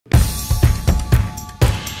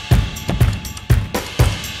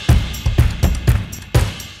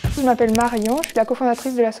je m'appelle Marion, je suis la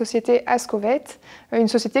cofondatrice de la société ASKOVET, une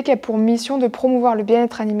société qui a pour mission de promouvoir le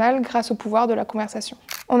bien-être animal grâce au pouvoir de la conversation.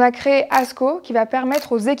 On a créé ASKO qui va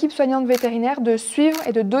permettre aux équipes soignantes vétérinaires de suivre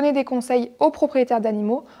et de donner des conseils aux propriétaires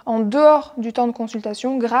d'animaux en dehors du temps de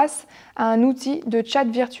consultation grâce à un outil de chat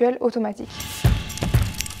virtuel automatique.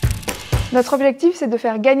 Notre objectif, c'est de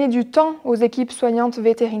faire gagner du temps aux équipes soignantes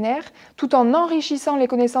vétérinaires tout en enrichissant les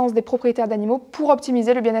connaissances des propriétaires d'animaux pour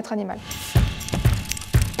optimiser le bien-être animal.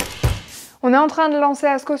 On est en train de lancer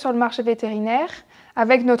ASKO sur le marché vétérinaire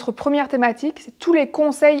avec notre première thématique, c'est tous les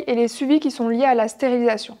conseils et les suivis qui sont liés à la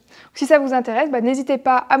stérilisation. Si ça vous intéresse, n'hésitez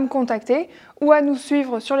pas à me contacter ou à nous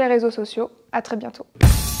suivre sur les réseaux sociaux. À très bientôt.